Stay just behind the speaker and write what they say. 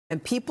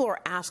And people are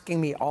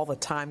asking me all the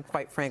time,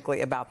 quite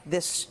frankly, about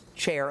this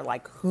chair,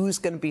 like who's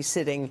going to be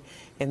sitting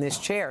in this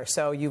chair.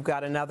 So you've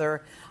got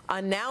another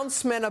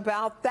announcement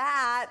about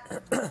that.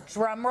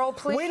 Drum roll,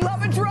 please. We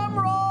love a drum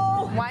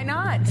roll. Why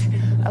not?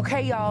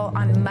 Okay, y'all,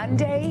 on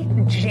Monday,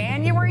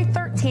 January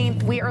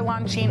 13th, we are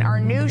launching our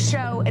new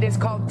show. It is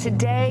called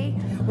Today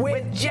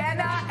with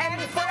Jenna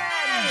and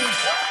Friends.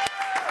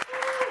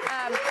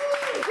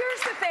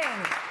 Here's the thing.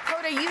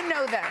 Hoda, you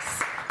know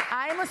this.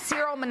 I am a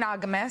serial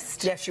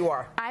monogamist. Yes, you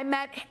are. I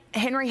met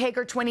Henry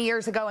Hager 20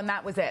 years ago, and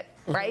that was it,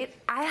 right?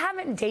 I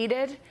haven't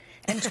dated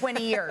in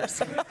 20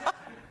 years.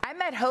 I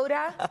met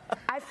Hoda.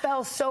 I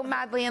fell so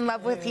madly in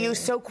love with you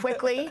so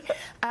quickly.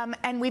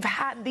 And we've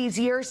had these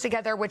years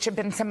together, which have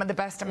been some of the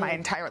best of my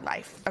entire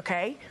life,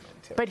 okay?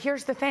 But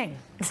here's the thing.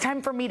 It's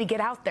time for me to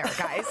get out there,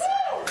 guys.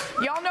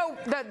 Y'all know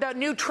the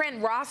new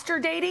trend, roster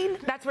dating?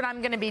 That's what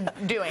I'm going to be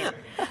doing.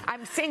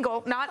 I'm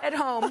single, not at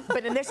home,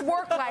 but in this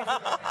work life,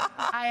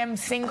 I am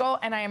single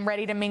and I am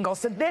ready to mingle.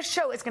 So this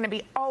show is going to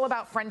be all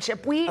about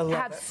friendship. We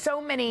have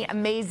so many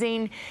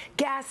amazing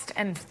guests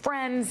and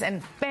friends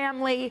and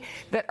family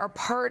that are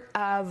part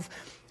of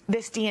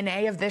this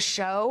DNA of this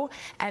show,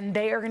 and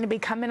they are going to be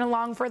coming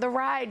along for the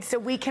ride. So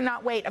we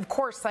cannot wait. Of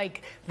course,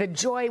 like, the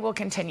joy will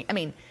continue. I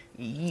mean,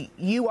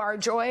 you are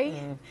joy,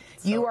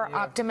 you are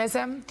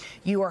optimism,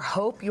 you are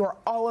hope, you are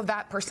all of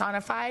that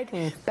personified,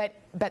 but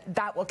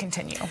that will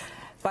continue.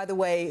 By the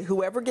way,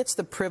 whoever gets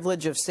the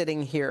privilege of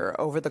sitting here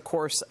over the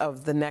course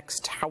of the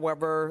next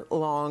however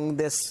long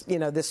this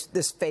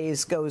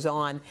phase goes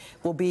on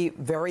will be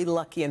very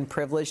lucky and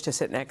privileged to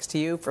sit next to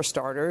you, for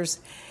starters.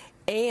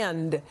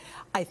 And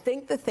I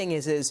think the thing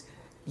is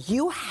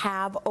you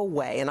have a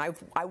way, and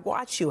I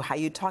watch you, how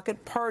you talk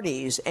at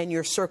parties and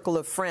your circle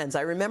of friends.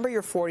 I remember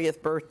your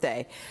 40th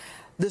birthday.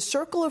 The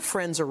circle of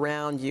friends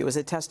around you is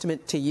a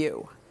testament to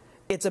you.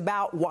 It's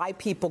about why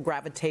people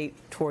gravitate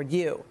toward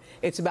you.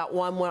 It's about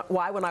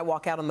why when I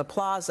walk out on the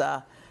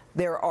plaza,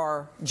 there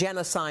are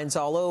Jenna signs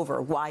all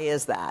over. Why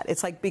is that?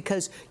 It's like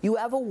because you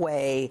have a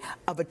way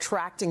of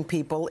attracting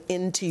people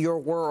into your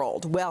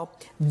world. Well,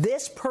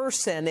 this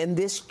person in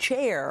this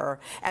chair,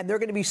 and there are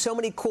going to be so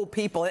many cool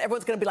people, and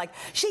everyone's going to be like,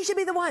 she should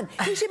be the one.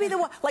 He should be the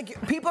one.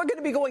 Like, people are going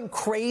to be going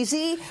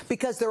crazy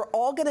because they're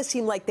all going to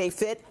seem like they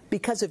fit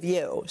because of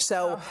you.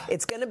 So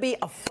it's going to be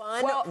a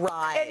fun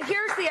ride. And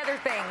here's the other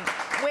thing.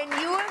 When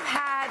you have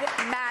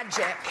had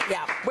magic,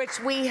 which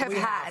we have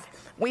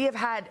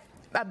had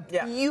a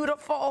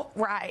beautiful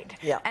ride,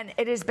 and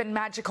it has been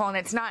magical, and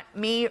it's not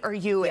me or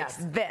you, it's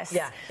this,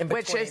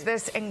 which is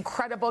this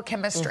incredible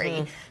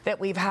chemistry that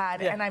we've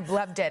had, and I've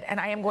loved it,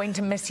 and I am going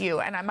to miss you,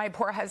 and my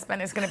poor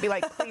husband is going to be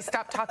like, please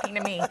stop talking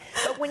to me.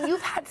 But when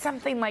you've had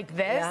something like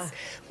this,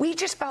 we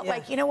just felt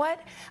like, you know what,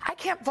 I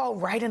can't fall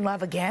right in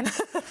love again.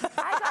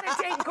 I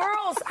gotta date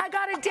girls, I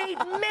gotta date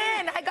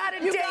men, I gotta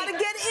get in there.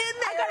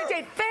 I gotta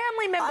date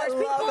family members,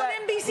 people on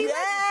NBC.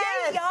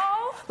 Let's date,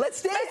 y'all.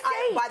 Let's date.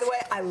 By the way,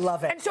 I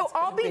love it. And so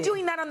I'll be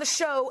doing that on the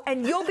show,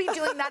 and you'll be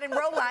doing that in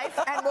real life,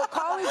 and we'll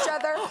call each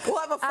other. We'll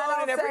have a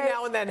phone, and every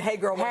now and then, hey,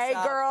 girl, what's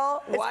up? Hey,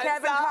 girl. Is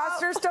Kevin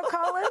Costner still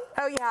calling?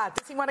 Oh, yeah.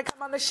 Does he want to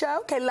come on the show?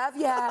 Okay, love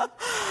ya.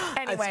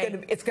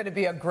 Anyway. It's going to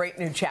be a great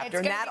new chapter,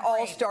 and that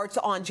all starts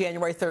on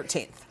January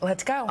 13th.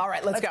 Let's go. All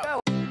right, let's go.